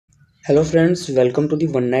Hello friends, welcome to the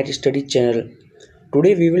One Night Study channel.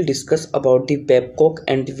 Today we will discuss about the Babcock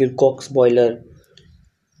and the Wilcox boiler.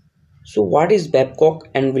 So what is Babcock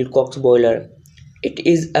and Wilcox boiler? It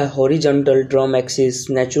is a horizontal drum axis,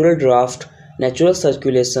 natural draft, natural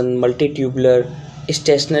circulation, multi-tubular,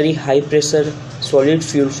 stationary high pressure, solid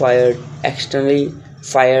fuel fired, externally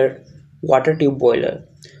fired water tube boiler.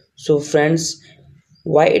 So friends,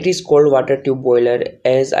 why it is called water tube boiler?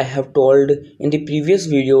 As I have told in the previous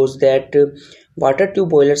videos that water tube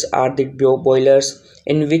boilers are the boilers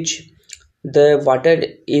in which the water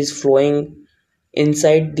is flowing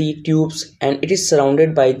inside the tubes and it is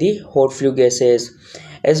surrounded by the hot flue gases.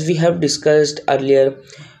 As we have discussed earlier,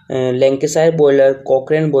 Lancashire boiler,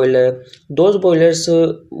 Cochrane boiler, those boilers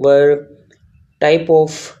were type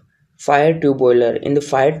of fire tube boiler. In the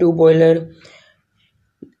fire tube boiler,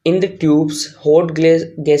 in the tubes hot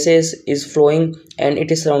gases is flowing and it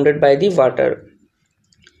is surrounded by the water.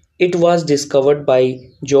 It was discovered by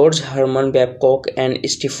George Herman Babcock and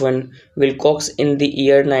Stephen Wilcox in the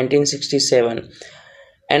year 1967,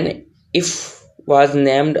 and if was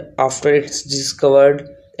named after its discovered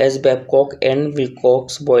as Babcock and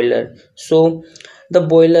Wilcox boiler. So the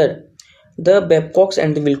Babcock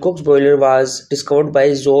and the Wilcox boiler was discovered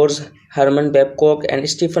by George Herman Babcock and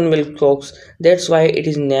Stephen Wilcox. That's why it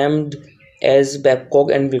is named as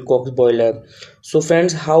Babcock and Wilcox boiler. So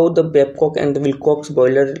friends, how the Babcock and the Wilcox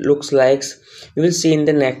boiler looks like, we will see in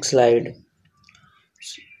the next slide.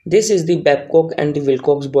 This is the Babcock and the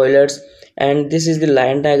Wilcox boilers, and this is the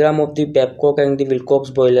line diagram of the Babcock and the Wilcox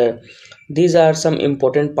boiler. These are some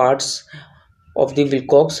important parts of the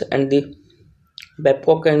Wilcox and the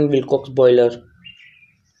Babcock and Wilcox boiler.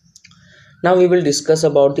 Now we will discuss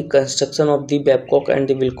about the construction of the Babcock and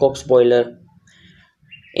the Wilcox boiler.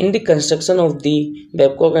 In the construction of the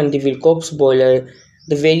Babcock and the Wilcox boiler,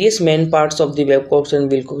 the various main parts of the Babcock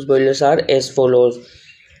and Wilcox boilers are as follows.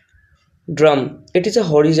 Drum. It is a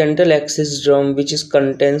horizontal axis drum which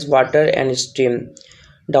contains water and steam.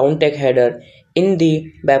 Downtake header. In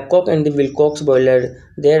the Babcock and the Wilcox boiler,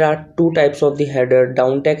 there are two types of the header,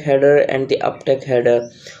 downtake header and the uptake header.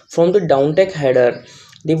 From the downtake header,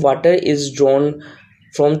 the water is drawn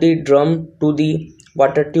from the drum to the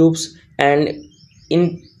water tubes, and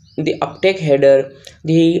in the uptake header,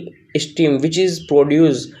 the steam which is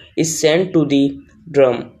produced is sent to the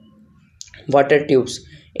drum water tubes.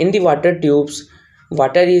 In the water tubes,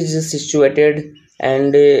 water is situated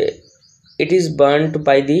and it is burnt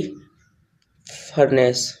by the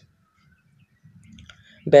furnace.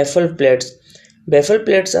 Baffle plates. Baffle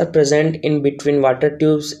plates are present in between water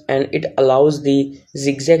tubes and it allows the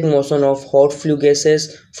zigzag motion of hot flue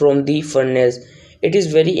gases from the furnace. It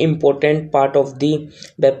is very important part of the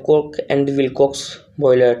Babcock and the Wilcox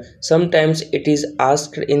boiler. Sometimes it is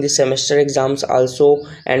asked in the semester exams also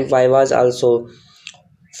and vivas also.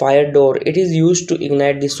 Fire door. It is used to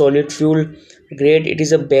ignite the solid fuel grate. It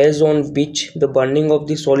is a base on which the burning of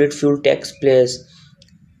the solid fuel takes place.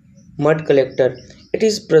 Mud collector. It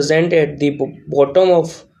is present at the bottom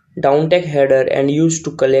of downtake header and used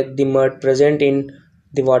to collect the mud present in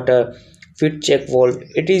the water. Fit check valve.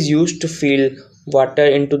 It is used to fill water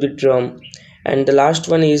into the drum. And the last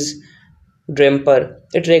one is damper.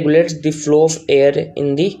 It regulates the flow of air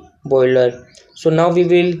in the boiler. So now we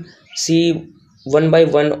will see one by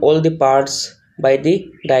one all the parts by the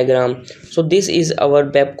diagram. So this is our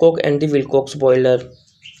Babcock and the Wilcox boiler.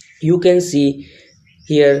 You can see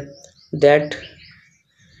here that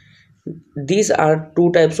these are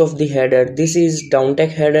two types of the header. This is downtake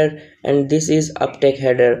header and this is uptake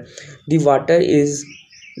header. The water is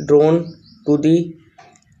drawn to the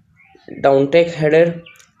downtake header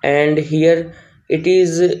and here it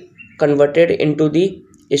is converted into the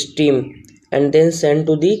steam and then sent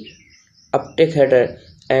to the uptake header,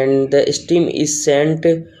 and the steam is sent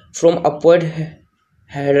from upward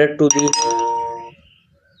header to the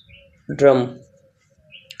drum.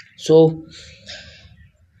 So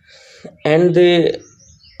and the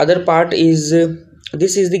other part is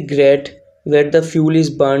this is the grate where the fuel is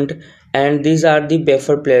burnt, and these are the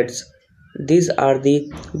baffle plates. These are the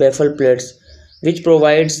baffle plates which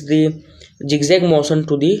provides the zigzag motion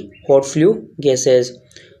to the hot flue gases.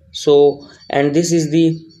 So and this is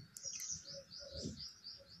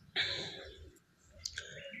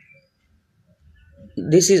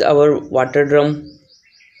our water drum.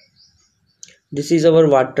 This is our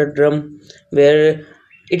water drum where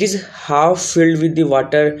it is half filled with the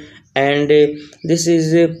water, and this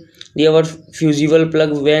is our fusible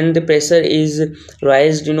plug. When the pressure is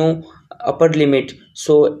raised upper limit,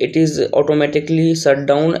 so it is automatically shut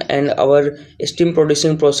down and our steam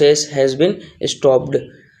producing process has been stopped.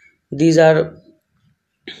 These are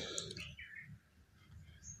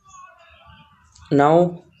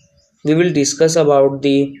Now we will discuss about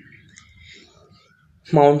the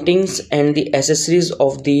mountings and the accessories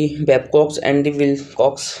of the Babcock's and the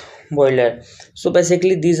Wilcox boiler. So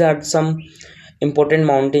basically these are some important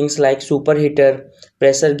mountings like superheater,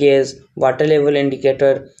 pressure gauge, water level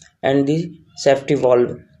indicator and the safety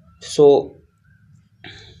valve. So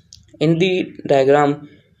in the diagram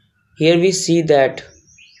here we see that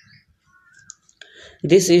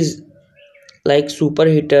this is like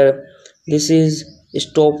superheater, this is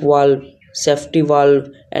stop valve, safety valve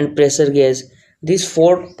and pressure gauge. These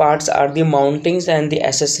four parts are the mountings and the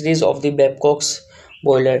accessories of the Babcock's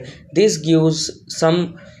boiler. This gives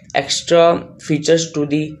some extra features to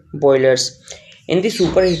the boilers. In the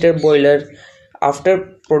superheater boiler,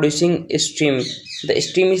 after producing steam, the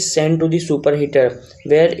steam is sent to the superheater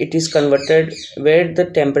where it is converted, where the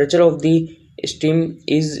temperature of the steam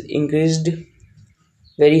is increased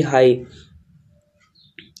very high.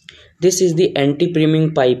 This is the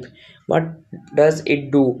anti-priming pipe. What does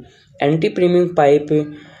it do? Anti-priming pipe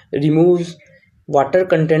removes water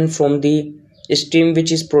content from the steam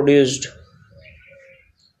which is produced.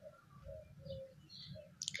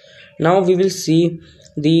 Now we will see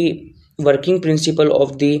the working principle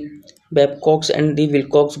of the Babcock's and the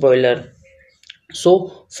Wilcox boiler.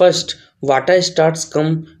 So first, water starts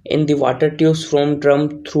come in the water tubes from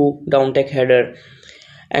drum through downtake header,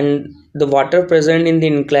 and the water present in the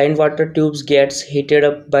inclined water tubes gets heated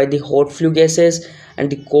up by the hot flue gases, and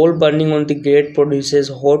the coal burning on the grate produces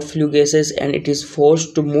hot flue gases, and it is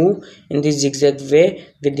forced to move in the zigzag way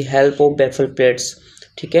with the help of baffle plates.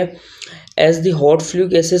 Okay? As the hot flue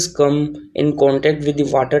gases come in contact with the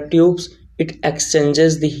water tubes, it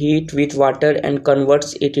exchanges the heat with water and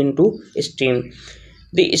converts it into steam.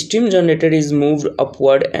 The steam generator is moved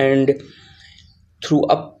upward and through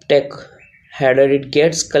uptake header it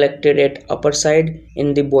gets collected at upper side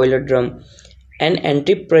in the boiler drum. An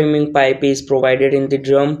anti-priming pipe is provided in the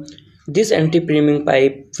drum. This anti-priming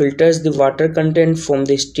pipe filters the water content from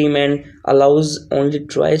the steam and allows only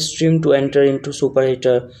dry stream to enter into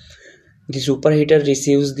superheater. The superheater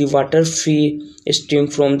receives the water-free steam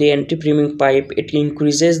from the anti-priming pipe. It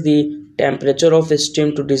increases the temperature of the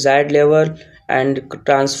steam to desired level and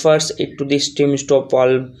transfers it to the steam stop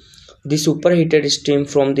valve. The superheated steam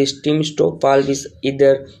from the steam stop valve is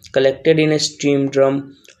either collected in a steam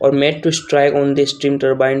drum or made to strike on the steam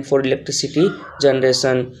turbine for electricity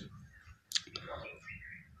generation.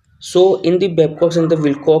 So in the Babcock's and the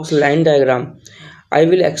Wilcox line diagram, I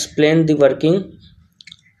will explain the working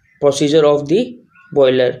procedure of the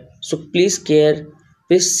boiler. So please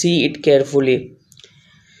see it carefully.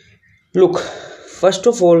 Look, first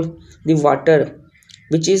of all, the water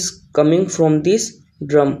which is coming from this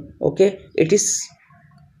drum, okay, it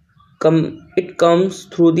comes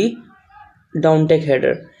through the downtake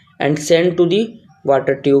header and sent to the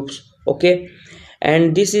water tubes, okay,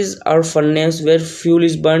 and this is our furnace where fuel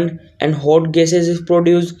is burned and hot gases is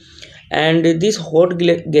produced, and this hot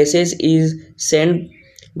gases is sent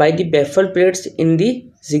by the baffle plates in the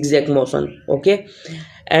zigzag motion, okay,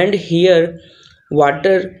 and here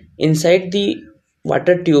water inside the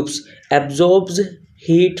water tubes absorbs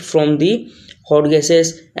heat from the hot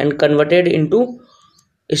gases and converted into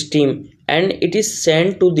steam, and it is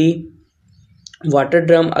sent to the water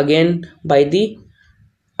drum again by the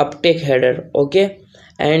uptake header, okay,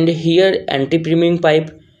 and here anti-priming pipe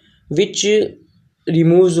which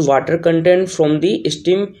removes water content from the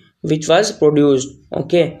steam which was produced,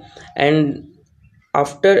 okay, and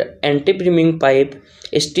after anti-priming pipe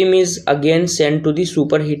steam is again sent to the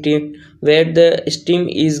superheating where the steam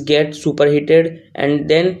is get superheated and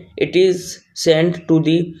then it is sent to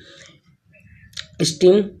the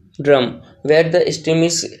steam drum where the steam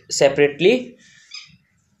is separately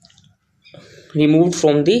removed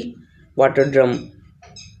from the water drum.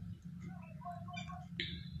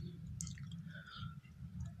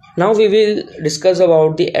 Now we will discuss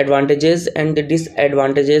about the advantages and the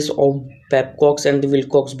disadvantages of Babcock's and the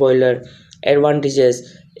Wilcox boiler.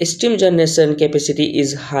 Advantages: steam generation capacity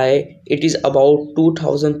is high. It is about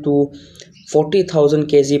 2000 to 40,000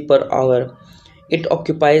 kg per hour. It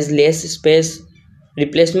occupies less space.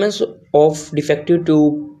 Replacement of defective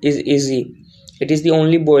tube is easy. It is the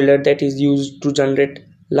only boiler that is used to generate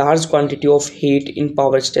large quantity of heat in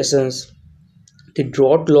power stations. The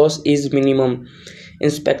draught loss is minimum.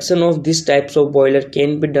 Inspection of these types of boiler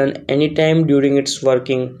can be done anytime during its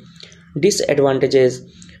working. Disadvantages: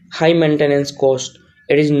 high maintenance cost.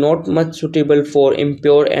 It is not much suitable for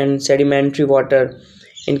impure and sedimentary water.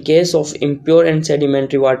 In case of impure and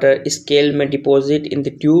sedimentary water, scale may deposit in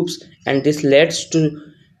the tubes and this leads to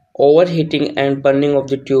overheating and burning of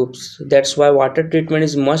the tubes. That's why water treatment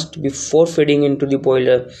is must before feeding into the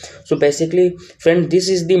boiler. So basically friends, this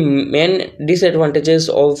is the main disadvantages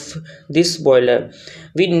of this boiler.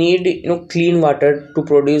 We need clean water to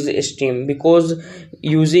produce steam, because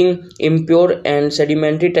using impure and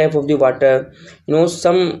sedimentary type of the water,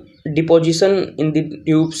 some deposition in the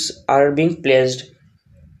tubes are being placed.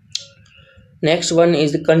 Next one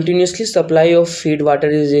is the continuously supply of feed water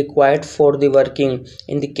is required for the working.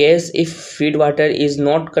 In the case if feed water is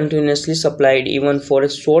not continuously supplied even for a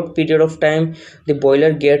short period of time, the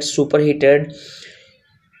boiler gets superheated.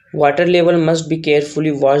 Water level must be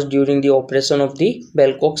carefully watched during the operation of the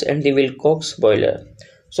Babcock and the Wilcox boiler.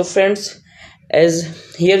 So friends,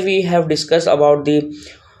 as here we have discussed about the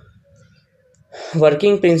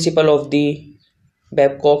working principle of the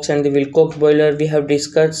Babcock and the Wilcox boiler. We have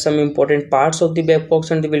discussed some important parts of the Babcock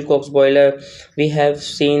and the Wilcox boiler. We have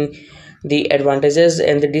seen the advantages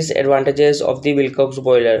and the disadvantages of the Wilcox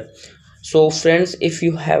boiler. So friends, if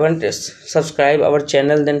you haven't subscribed our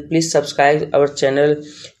channel, then please subscribe our channel,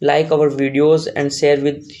 like our videos and share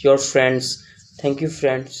with your friends. Thank you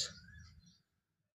friends.